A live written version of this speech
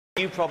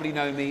You probably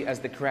know me as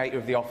the creator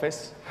of The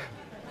Office.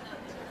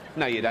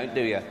 No, you don't,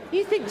 do you?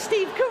 You think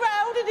Steve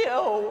Carell did it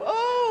all?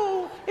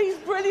 Oh, he's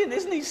brilliant,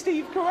 isn't he,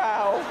 Steve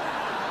Carell?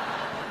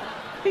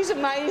 He's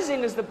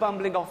amazing as the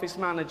bumbling office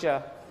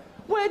manager.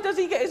 Where does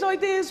he get his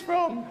ideas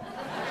from?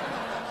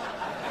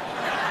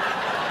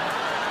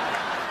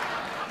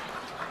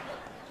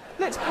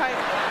 Let's pay.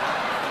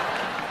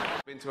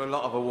 Been to a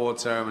lot of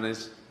award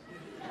ceremonies.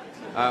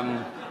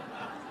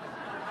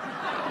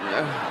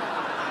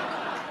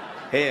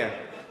 Here.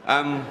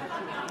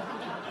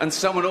 And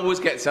someone always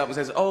gets up and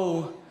says,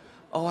 oh,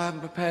 I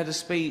haven't prepared a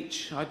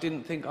speech. I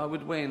didn't think I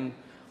would win.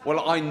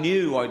 Well, I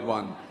knew I'd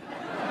won.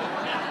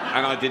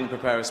 And I didn't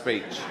prepare a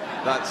speech.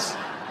 That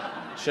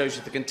shows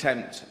you the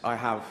contempt I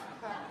have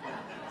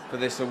for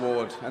this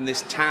award and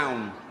this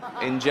town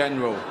in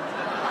general.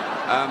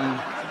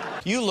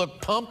 You look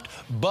pumped,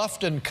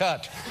 buffed, and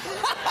cut.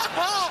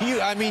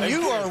 You are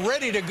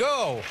ready to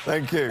go.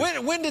 Thank you.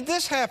 When did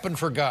this happen,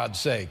 for God's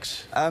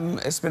sakes?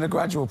 It's been a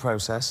gradual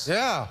process.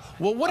 Yeah.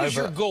 Well, what is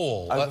your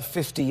goal? Over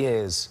 50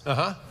 years.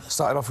 Uh-huh.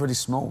 Started off really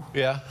small.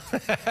 Yeah.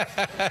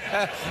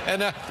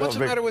 And what's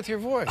the matter with your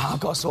voice? I've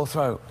got a sore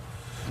throat.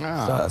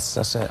 Ah. So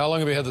that's it. How long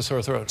have you had the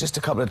sore throat? Just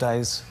a couple of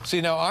days. See,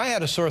 now, I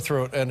had a sore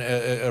throat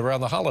around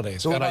the holidays.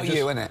 It's all about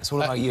you, isn't it? It's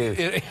all about you.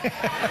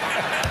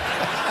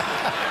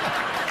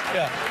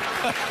 Yeah.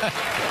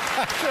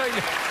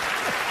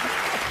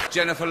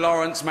 Jennifer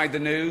Lawrence made the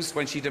news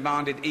when she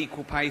demanded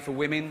equal pay for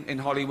women in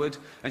Hollywood,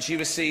 and she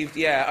received,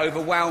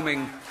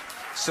 overwhelming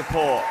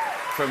support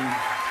from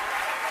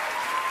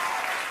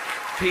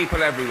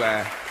people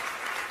everywhere.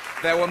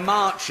 There were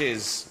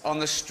marches on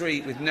the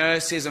street with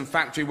nurses and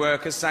factory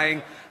workers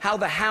saying, how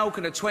the hell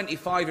can a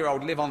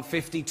 25-year-old live on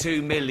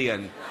 52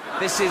 million?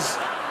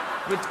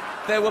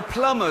 There were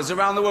plumbers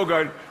around the world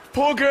going,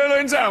 poor girl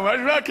in town,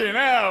 what's lucky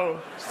now?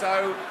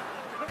 So...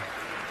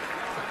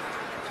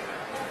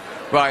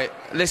 Right,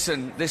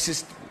 listen, this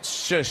is...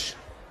 Shush.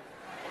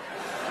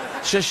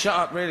 Shush, shut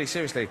up, really,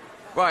 seriously.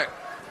 Right,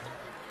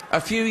 a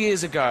few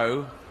years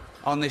ago,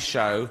 on this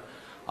show,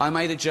 I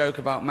made a joke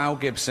about Mel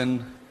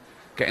Gibson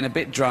getting a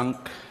bit drunk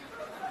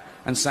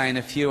and saying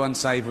a few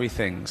unsavoury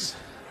things.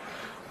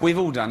 We've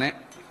all done it.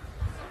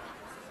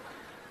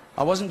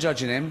 I wasn't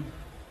judging him,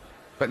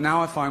 but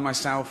now I find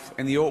myself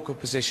in the awkward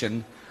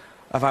position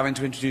of having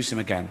to introduce him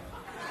again.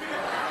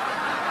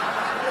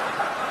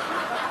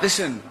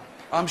 Listen,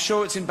 I'm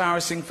sure it's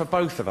embarrassing for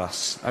both of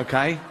us,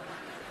 okay?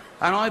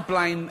 And I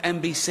blame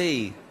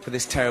NBC for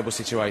this terrible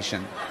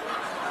situation.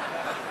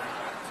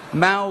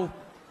 Mel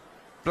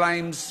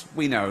blames...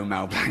 We know who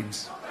Mel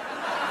blames.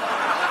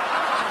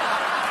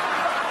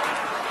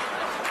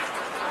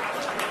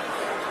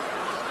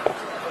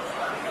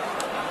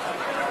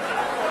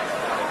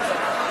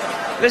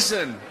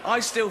 Listen,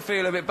 I still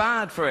feel a bit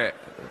bad for it,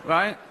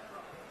 right?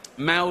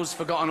 Mel's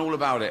forgotten all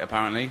about it,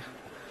 apparently.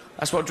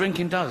 That's what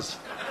drinking does.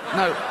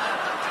 No.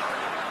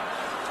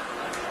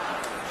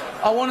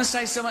 I want to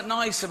say something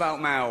nice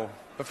about Mel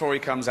before he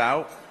comes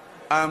out.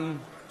 Oh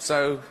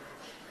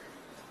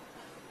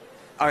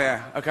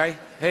yeah, okay,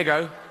 here you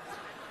go.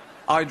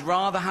 I'd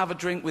rather have a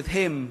drink with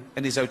him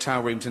in his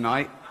hotel room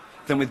tonight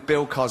than with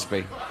Bill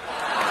Cosby.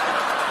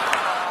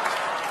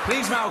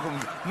 Please, Malcolm.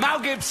 Mel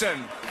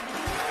Gibson.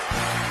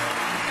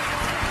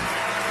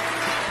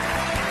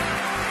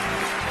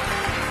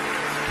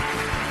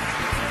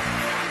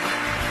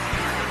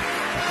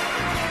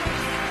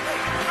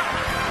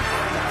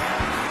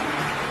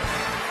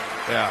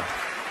 Yeah.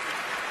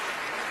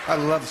 I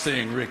love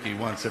seeing Ricky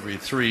once every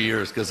 3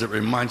 years because it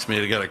reminds me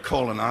to get a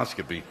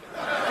colonoscopy.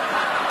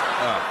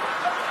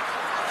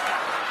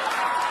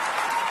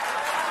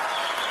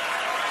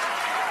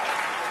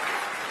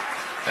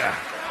 Yeah.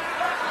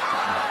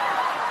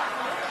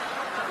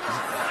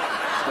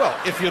 Well,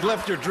 if you'd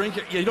left your drink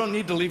here, you don't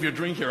need to leave your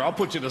drink here. I'll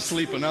put you to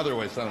sleep another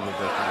way, son of a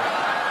bitch.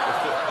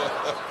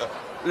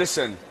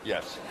 Listen.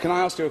 Yes. Can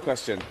I ask you a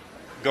question?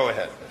 Go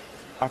ahead.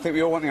 I think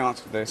we all want the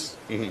answer to this.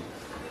 Mm-hmm.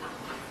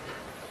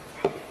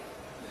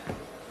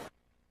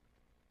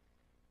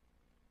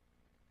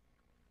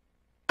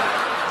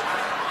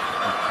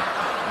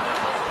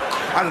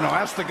 I don't know,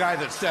 ask the guy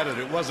that said it.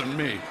 It wasn't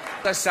me.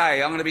 Let's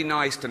say, I'm going to be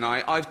nice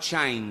tonight. I've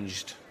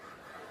changed.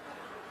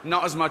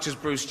 Not as much as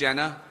Bruce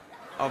Jenner,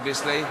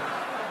 obviously.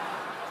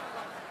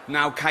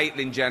 Now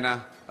Caitlyn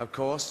Jenner, of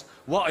course.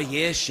 What a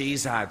year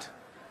she's had.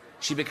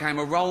 She became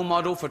a role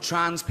model for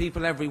trans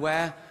people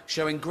everywhere,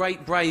 showing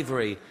great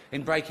bravery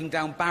in breaking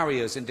down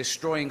barriers and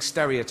destroying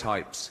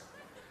stereotypes.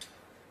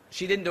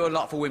 She didn't do a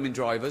lot for women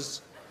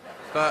drivers,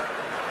 but...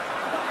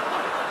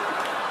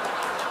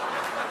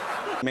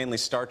 Mainly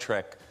Star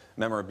Trek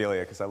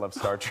memorabilia, because I love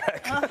Star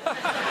Trek. Oh,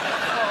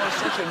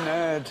 such a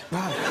nerd.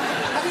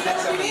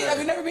 Have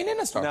you never been in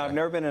a Star Trek? No, I've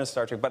never been in a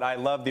Star Trek, but I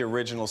love the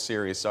original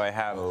series, so I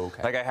have,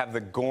 okay. I have the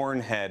Gorn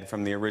head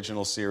from the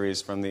original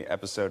series from the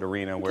episode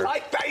Arena, where...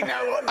 I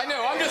know,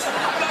 I'm just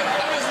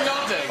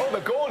nodding. Oh,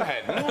 the Gorn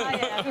head. The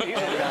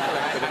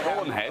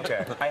Gorn head.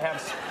 Okay. I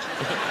have...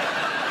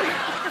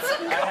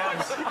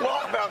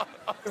 What the...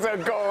 is a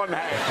Gorn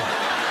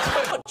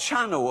head?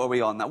 channel are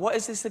we on now? What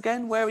is this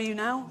again? Where are you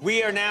now?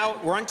 We're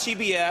on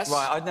TBS.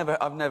 Right, I've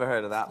never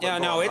heard of that. Yeah,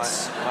 no,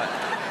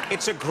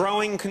 it's a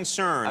growing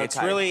concern. Okay. It's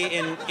really,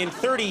 in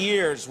 30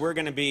 years, we're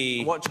going to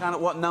be... What channel,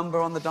 what number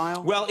on the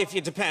dial? Well, it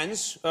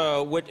depends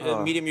what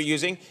medium you're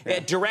using. Yeah.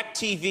 Direct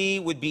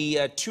TV would be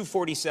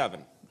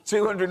 247.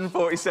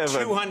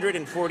 247.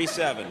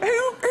 247.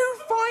 Who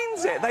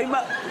finds it?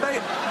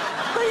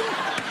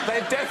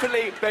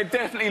 They're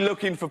definitely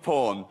looking for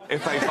porn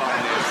if they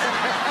find this.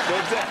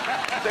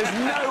 There's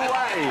no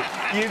way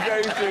you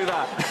go through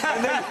that.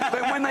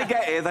 But when they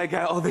get here, they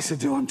go, oh, this'll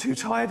do, I'm too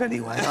tired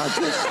anyway.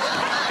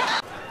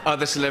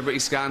 Other celebrity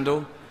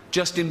scandal.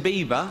 Justin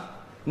Bieber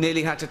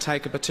nearly had to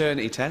take a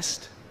paternity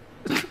test.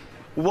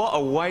 What a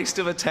waste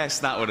of a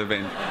test that would have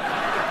been.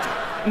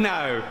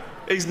 No,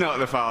 he's not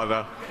the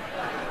father.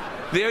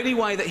 The only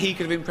way that he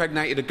could have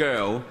impregnated a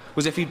girl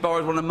was if he'd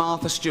borrowed one of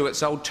Martha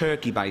Stewart's old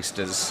turkey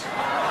basters.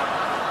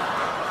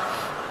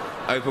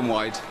 Open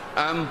wide.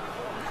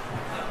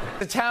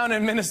 The town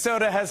in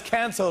Minnesota has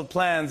canceled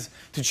plans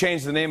to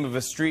change the name of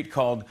a street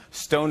called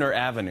Stoner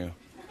Avenue.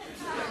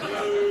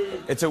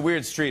 It's a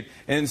weird street,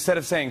 and instead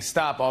of saying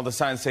stop, all the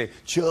signs say,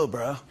 chill,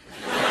 bro.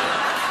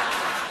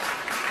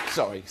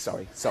 Sorry.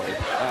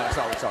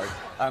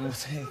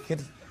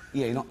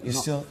 Yeah,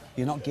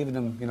 you're not giving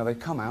them, you know, they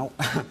come out,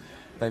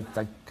 they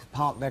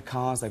park their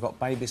cars, they've got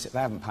babysitters, they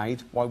haven't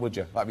paid. Why would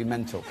you? That'd be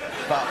mental.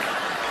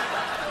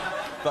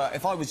 But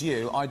if I was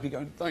you, I'd be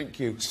going, thank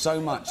you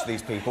so much to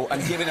these people,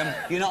 and giving them,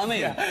 you know what I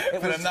mean? Yeah,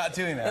 but I'm not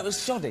doing that. It was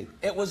shoddy.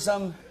 It was,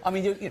 I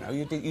mean, you know,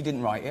 you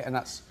didn't write it, and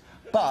that's...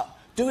 But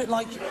do it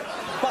like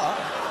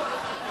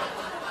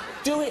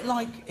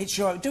it's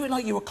your... Do it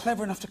like you were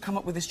clever enough to come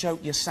up with this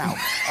joke yourself,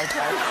 OK?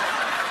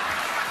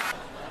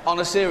 On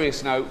a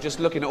serious note, just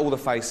looking at all the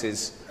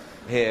faces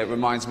here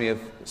reminds me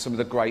of some of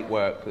the great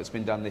work that's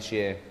been done this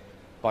year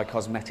by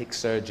cosmetic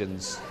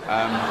surgeons.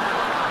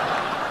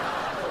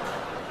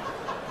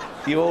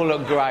 You all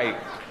look great.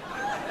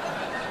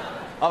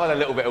 I've had a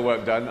little bit of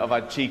work done. I've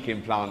had cheek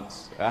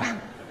implants.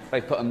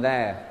 They put them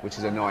there, which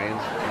is annoying.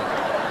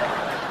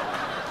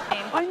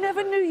 I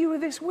never knew you were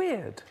this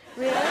weird.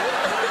 Really? No,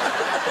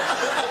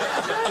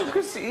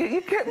 because you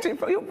kept it...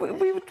 We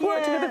worked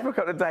together for a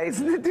couple of days.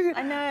 And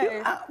I know.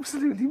 You're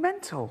absolutely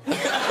mental.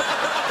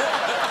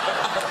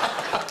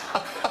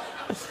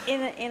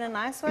 In a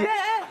nice way?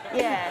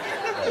 Yeah.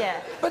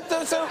 Yeah. But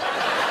so...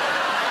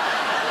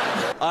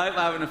 I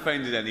haven't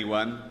offended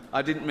anyone.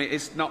 I didn't mean...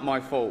 It's not my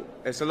fault.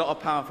 It's a lot of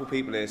powerful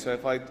people here, so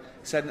if I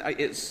said...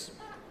 It's...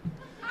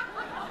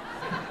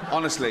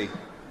 Honestly,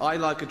 I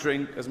like a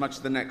drink as much as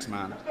the next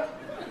man.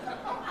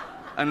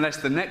 Unless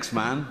the next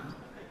man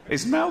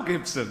is Mel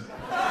Gibson.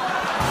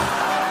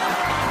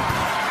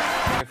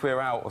 If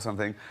we're out or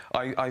something,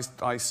 I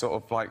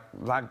sort of, like,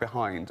 lag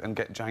behind and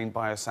get Jane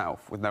by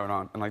herself with no one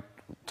on, and I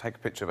take a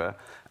picture of her,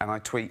 and I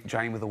tweet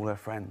Jane with all her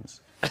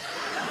friends.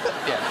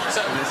 Yeah,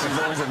 so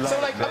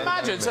like,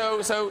 imagine,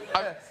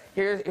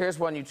 here's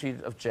one you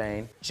tweeted of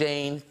Jane.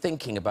 Jane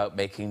thinking about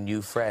making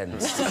new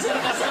friends.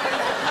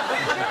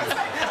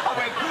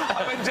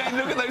 I went, Jane,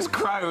 look at those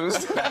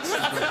crows.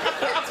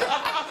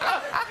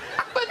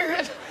 But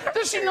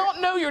does she not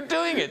know you're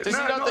doing it? Does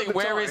she not think,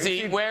 where is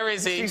he? Where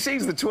is he? She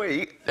sees the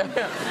tweet.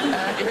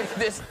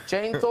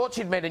 Jane thought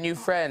she'd made a new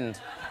friend,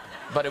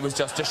 but it was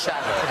just a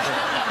shadow.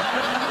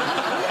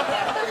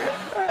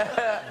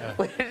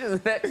 Which is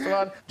the next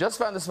one. Just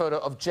found this photo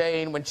of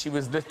Jane when she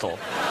was little.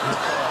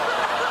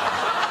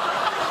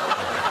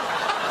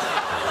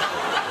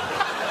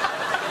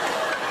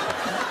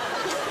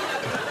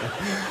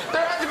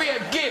 There had to be a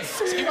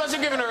gift. You must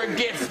have given her a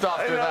gift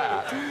after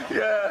that.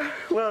 Yeah,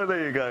 well,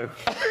 there you go.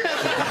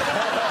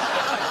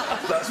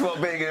 That's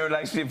what being in a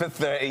relationship for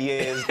 30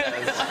 years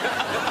does.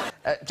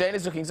 Jane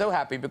is looking so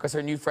happy because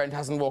her new friend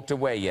hasn't walked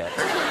away yet.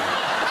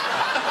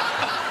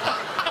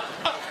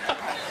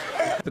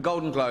 The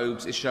Golden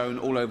Globes is shown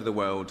all over the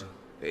world.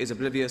 It is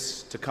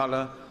oblivious to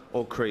colour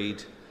or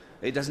creed.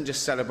 It doesn't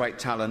just celebrate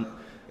talent,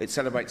 it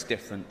celebrates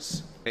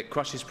difference. It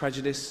crushes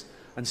prejudice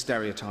and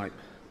stereotype.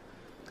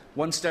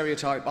 One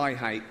stereotype I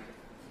hate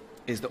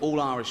is that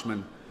all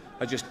Irishmen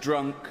are just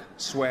drunk,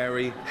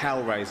 sweary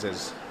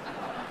hellraisers.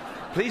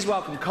 Please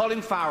welcome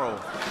Colin Farrell.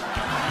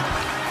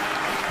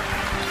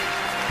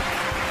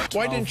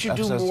 Why didn't you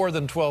do more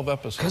than 12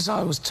 episodes? Because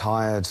I was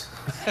tired.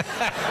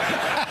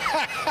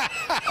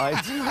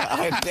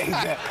 I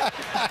need it.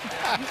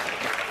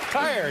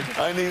 Tired?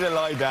 I need to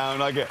lie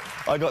down. I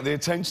got the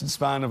attention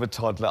span of a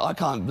toddler. I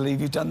can't believe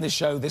you've done this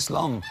show this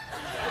long.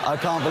 I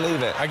can't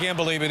believe it. I can't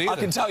believe it either. I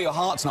can tell your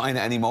heart's not in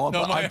it anymore.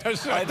 No, but I couldn't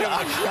care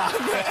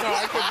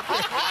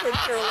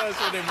less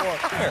anymore.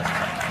 Here.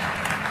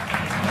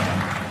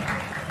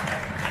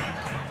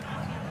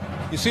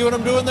 You see what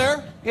I'm doing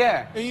there?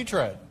 Yeah. Here, you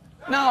try it.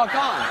 No, I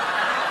can't.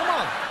 Come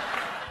on.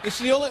 This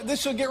is the only.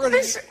 This will get rid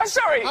of.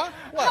 Sorry. Huh?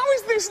 What? How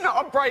is this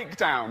not a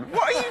breakdown?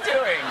 What are you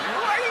doing?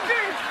 What are you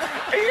doing?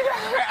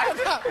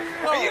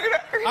 Are you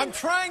gonna... I'm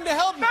trying to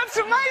help you. That's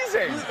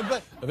amazing.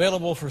 But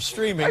available for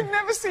streaming. I've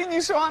never seen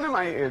you so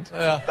animated.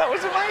 Yeah. That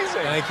was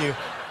amazing. Thank you.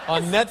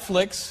 on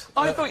Netflix.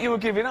 I thought you were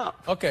giving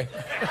up. Okay.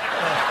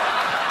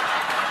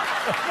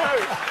 No,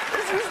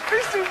 this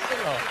is.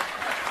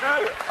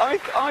 No,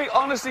 I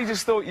honestly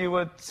just thought you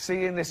were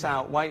seeing this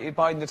out,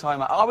 biding the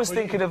time out. I was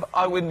thinking of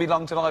I wouldn't be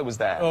long till I was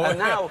there. Oh, and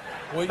now...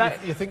 Well,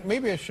 you think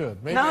maybe I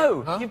should? Maybe,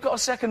 no, huh? you've got a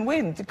second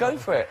wind. Go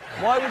for it.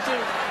 Why would you...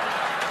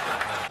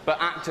 But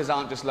actors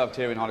aren't just loved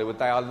here in Hollywood.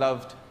 They are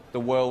loved the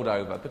world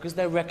over because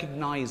they're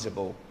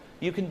recognisable.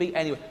 You can be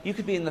anywhere. You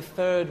could be in the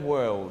third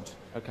world,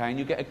 OK, and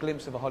you get a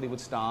glimpse of a Hollywood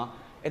star,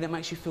 and it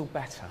makes you feel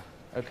better,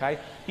 OK?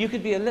 You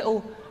could be a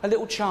little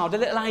child, a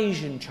little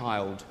Asian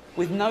child,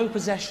 with no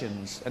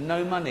possessions and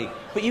no money.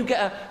 But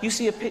you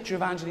see a picture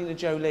of Angelina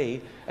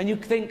Jolie, and you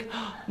think,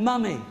 oh,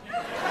 Mummy.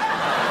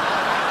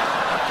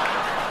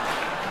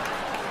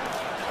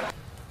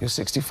 You're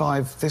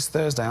 65 this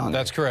Thursday, aren't you?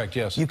 That's correct,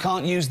 yes. You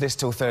can't use this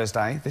till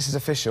Thursday. This is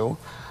official.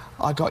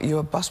 I got you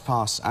a bus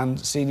pass and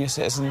senior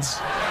citizens.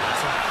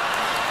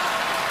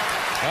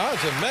 Oh,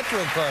 it's a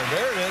Metro card.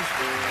 There it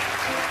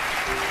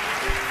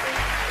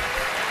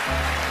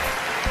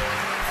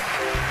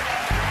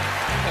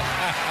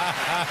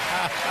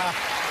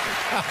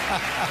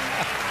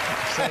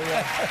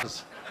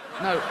is.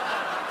 No.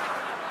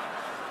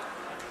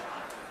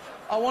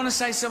 I want to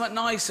say something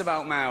nice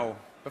about Mal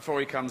before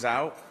he comes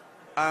out.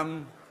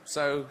 Oh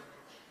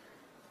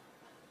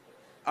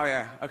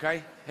yeah,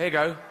 okay, here you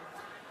go.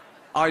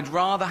 I'd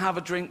rather have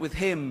a drink with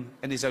him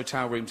in his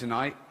hotel room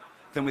tonight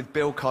than with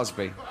Bill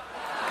Cosby.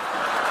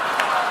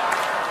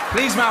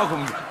 Please,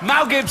 Malcolm.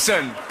 Mal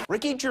Gibson.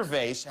 Ricky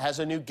Gervais has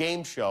a new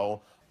game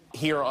show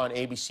here on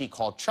ABC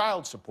called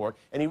Child Support,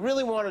 and he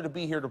really wanted to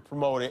be here to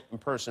promote it in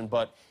person,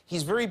 but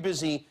he's very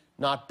busy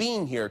not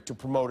being here to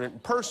promote it in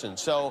person.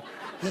 So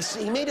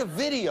he made a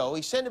video,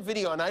 he sent a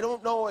video, and I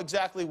don't know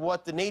exactly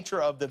what the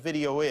nature of the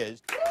video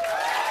is.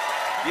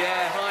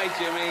 Yeah, hi,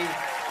 Jimmy.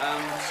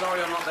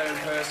 Sorry I'm not there in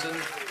person,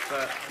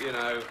 but, you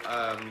know,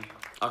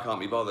 I can't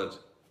be bothered,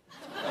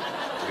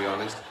 to be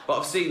honest. But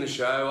I've seen the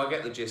show, I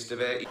get the gist of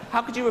it.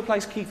 How could you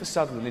replace Kiefer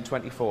Sutherland in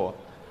 24?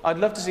 I'd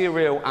love to see a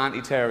real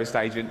anti-terrorist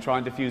agent try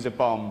and defuse a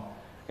bomb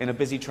in a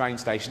busy train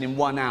station in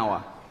 1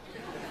 hour.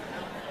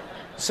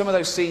 Some of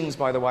those scenes,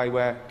 by the way,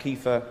 where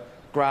Kiefer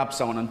grabs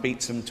someone and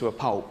beats them to a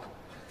pulp,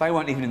 they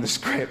weren't even in the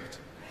script.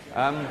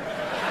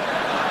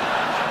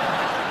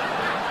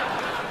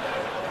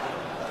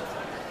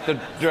 The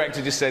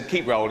director just said,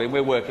 keep rolling,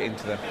 we'll work it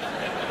into them.